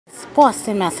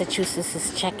Boston, Massachusetts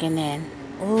is checking in.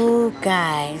 Ooh,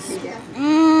 guys.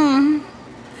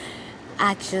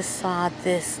 I just saw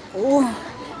this. Ooh,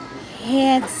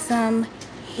 handsome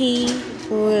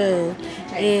Hebrew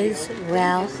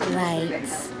Israelites.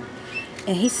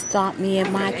 And he stopped me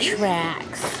in my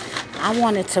tracks. I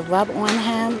wanted to rub on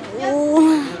him.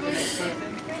 Ooh.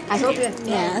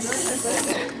 Yes.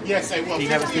 Yes, I will. Do you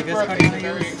have a CVS card you can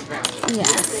use?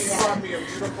 Yes.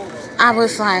 I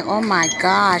was like, oh my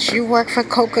gosh, you work for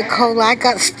Coca-Cola.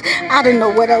 I didn't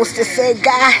know what else to say,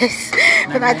 guys.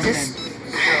 But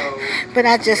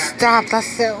I just stopped. I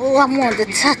said, oh, I wanted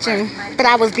to touch him. But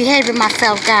I was behaving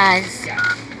myself, guys.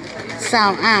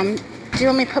 So, do you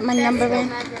want me to put my number in?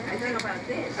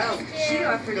 She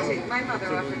offered to. My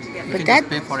mother offered to get me. But Just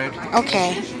pay for it.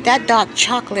 okay, that dark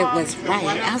chocolate was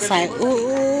right. I was like,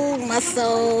 ooh, my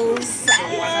soul.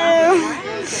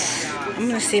 I'm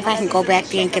going to see if I can go back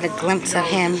there and get a glimpse of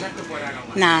him.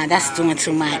 Nah, that's doing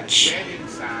too much.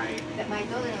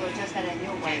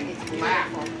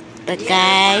 But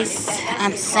guys,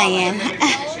 I'm saying,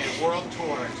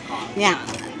 yeah,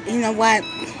 you know what?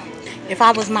 If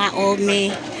I was my old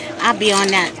me, I'd be on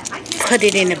that, put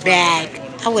it in a bag.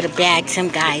 I would have bagged him,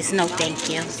 guys. No, thank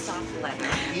you.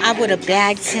 I would have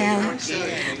bagged him.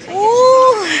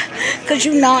 Ooh, because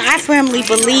you know, I firmly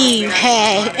believe,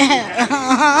 hey,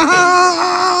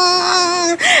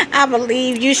 I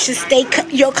believe you should stake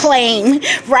your claim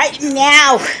right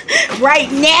now,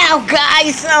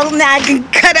 guys. So now I can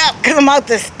cut up because I'm out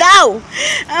the stove.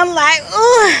 I'm like,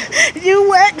 ooh, you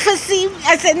work for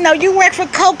I said, no, you work for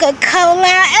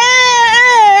Coca-Cola.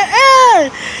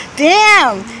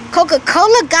 Damn,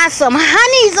 Coca-Cola got some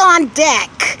honeys on deck.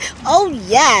 Oh,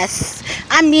 yes.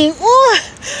 I mean, ooh,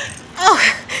 oh,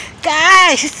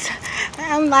 guys.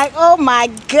 I'm like, oh my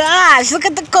gosh, look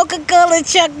at the Coca-Cola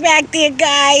truck back there,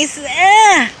 guys.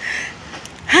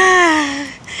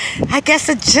 I guess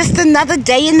it's just another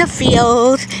day in the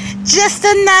field. Just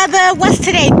another, what's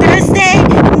today, Thursday?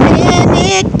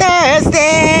 Manic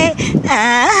Thursday.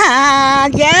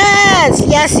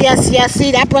 Yes.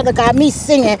 See, that brother got me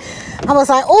singing. I was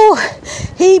like, oh,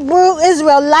 Hebrew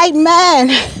Israelite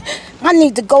man. I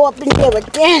need to go up in there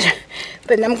again.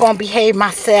 But I'm going to behave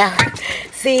myself.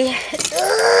 See?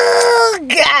 Ooh,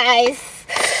 guys.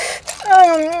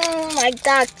 Oh, my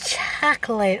dark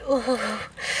chocolate. Ooh.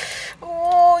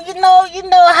 Ooh, you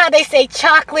know how they say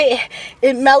chocolate,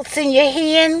 it melts in your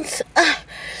hands?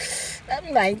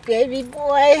 I'm like, baby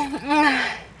boy.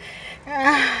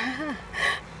 I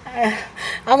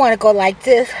want to go like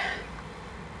this.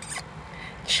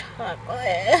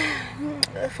 Chocolate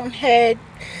from head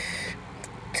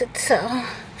to toe.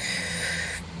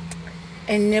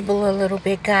 And nibble a little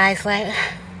bit, guys, like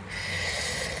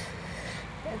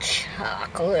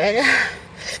chocolate.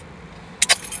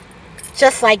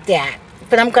 Just like that.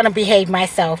 But I'm going to behave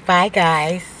myself. Bye,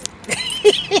 guys.